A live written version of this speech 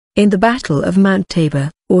In the Battle of Mount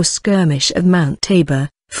Tabor, or Skirmish of Mount Tabor,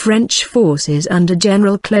 French forces under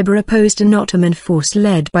General Kleber opposed an Ottoman force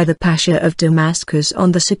led by the Pasha of Damascus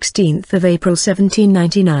on the 16th of April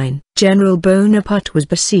 1799. General Bonaparte was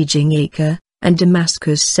besieging Acre, and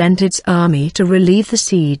Damascus sent its army to relieve the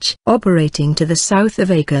siege. Operating to the south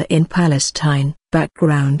of Acre in Palestine.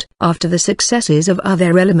 Background: after the successes of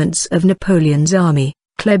other elements of Napoleon's army,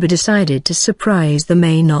 Kleber decided to surprise the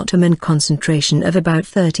main Ottoman concentration of about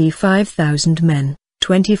 35,000 men,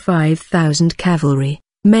 25,000 cavalry,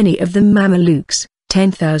 many of them Mamelukes,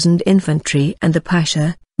 10,000 infantry and the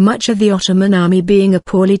Pasha, much of the Ottoman army being a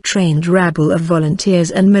poorly trained rabble of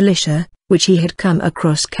volunteers and militia, which he had come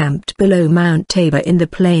across camped below Mount Tabor in the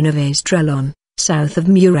Plain of Esdraelon, south of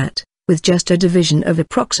Murat, with just a division of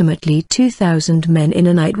approximately 2,000 men in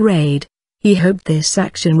a night raid. He hoped this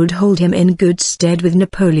action would hold him in good stead with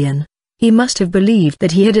Napoleon. He must have believed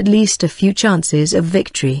that he had at least a few chances of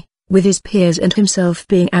victory, with his peers and himself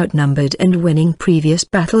being outnumbered and winning previous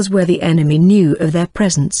battles where the enemy knew of their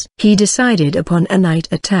presence. He decided upon a night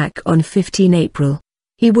attack on 15 April.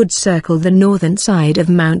 He would circle the northern side of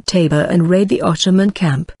Mount Tabor and raid the Ottoman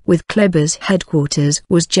camp. With Kleber's headquarters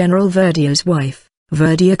was General Verdier's wife,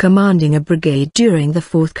 Verdier commanding a brigade during the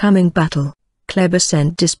forthcoming battle. Kleber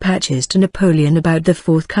sent dispatches to Napoleon about the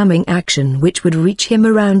forthcoming action which would reach him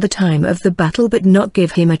around the time of the battle but not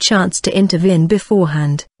give him a chance to intervene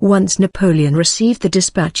beforehand. Once Napoleon received the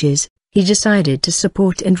dispatches, he decided to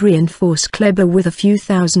support and reinforce Kleber with a few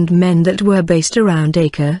thousand men that were based around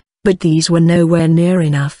Acre, but these were nowhere near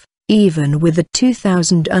enough, even with the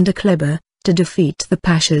 2,000 under Kleber, to defeat the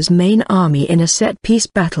Pasha's main army in a set-piece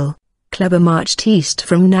battle. Kleber marched east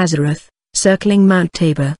from Nazareth, circling Mount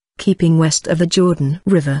Tabor, keeping west of the Jordan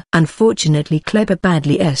River. Unfortunately, Kleber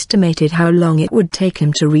badly estimated how long it would take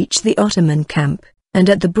him to reach the Ottoman camp, and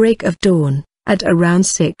at the break of dawn, at around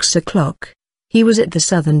 6 o'clock, he was at the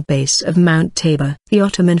southern base of Mount Tabor. The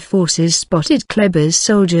Ottoman forces spotted Kleber's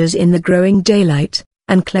soldiers in the growing daylight,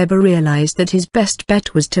 and Kleber realized that his best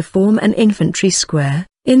bet was to form an infantry square.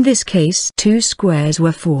 In this case, two squares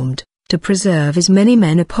were formed, to preserve as many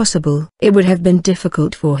men as possible. It would have been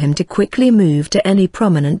difficult for him to quickly move to any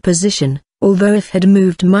prominent position, although if he had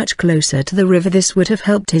moved much closer to the river this would have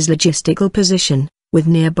helped his logistical position, with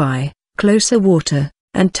nearby, closer water,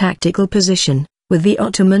 and tactical position, with the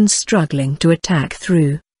Ottomans struggling to attack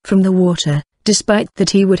through, from the water, despite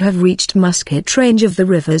that he would have reached musket range of the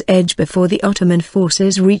river's edge before the Ottoman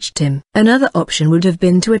forces reached him. Another option would have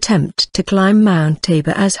been to attempt to climb Mount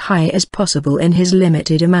Tabor as high as possible in his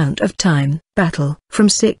limited amount of time. Battle. From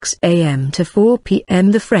 6 a.m. to 4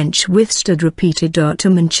 p.m. the French withstood repeated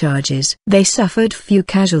Ottoman charges. They suffered few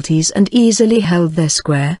casualties and easily held their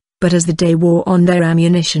square, but as the day wore on their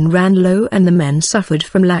ammunition ran low and the men suffered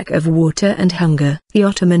from lack of water and hunger. The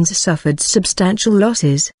Ottomans suffered substantial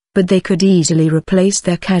losses, but they could easily replace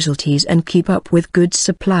their casualties and keep up with good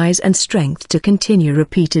supplies and strength to continue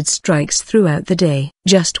repeated strikes throughout the day.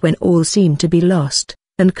 Just when all seemed to be lost,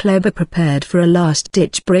 and Kleber prepared for a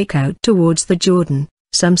last-ditch breakout towards the Jordan,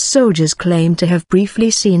 some soldiers claimed to have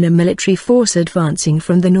briefly seen a military force advancing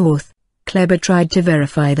from the north. Kleber tried to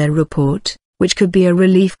verify their report, which could be a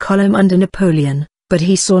relief column under Napoleon, but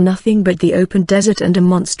he saw nothing but the open desert and a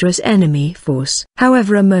monstrous enemy force.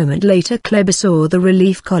 However, a moment later Kleber saw the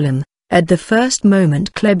relief column. At the first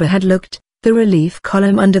moment Kleber had looked, the relief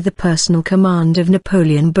column under the personal command of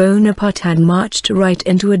Napoleon Bonaparte had marched right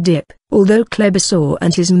into a dip. Although Kleber saw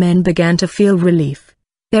and his men began to feel relief,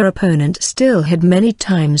 their opponent still had many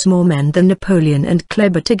times more men than Napoleon and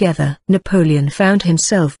Kleber together. Napoleon found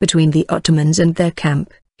himself between the Ottomans and their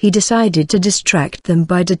camp. He decided to distract them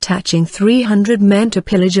by detaching 300 men to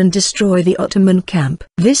pillage and destroy the Ottoman camp.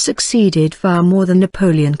 This succeeded far more than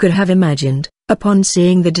Napoleon could have imagined. Upon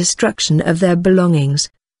seeing the destruction of their belongings,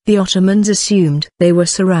 the Ottomans assumed they were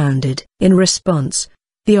surrounded. In response,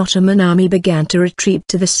 the Ottoman army began to retreat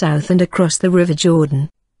to the south and across the river Jordan.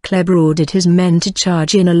 Kleber ordered his men to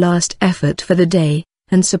charge in a last effort for the day,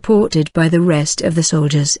 and supported by the rest of the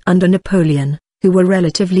soldiers under Napoleon, who were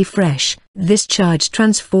relatively fresh, this charge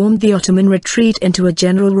transformed the Ottoman retreat into a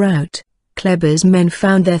general rout. Kleber's men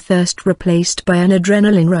found their thirst replaced by an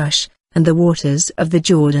adrenaline rush, and the waters of the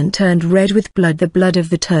Jordan turned red with blood. The blood of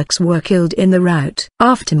the Turks were killed in the rout.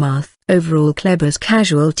 Aftermath. Overall, Kleber's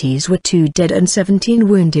casualties were 2 dead and 17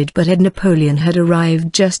 wounded, but had Napoleon had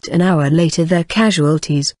arrived just an hour later their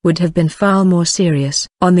casualties would have been far more serious.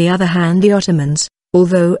 On the other hand, the Ottomans,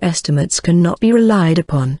 although estimates cannot be relied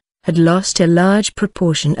upon, had lost a large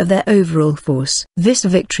proportion of their overall force. This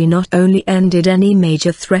victory not only ended any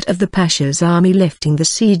major threat of the Pasha's army lifting the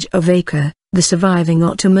siege of Acre, The surviving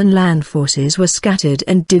Ottoman land forces were scattered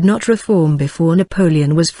and did not reform before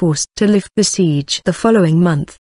Napoleon was forced to lift the siege the following month.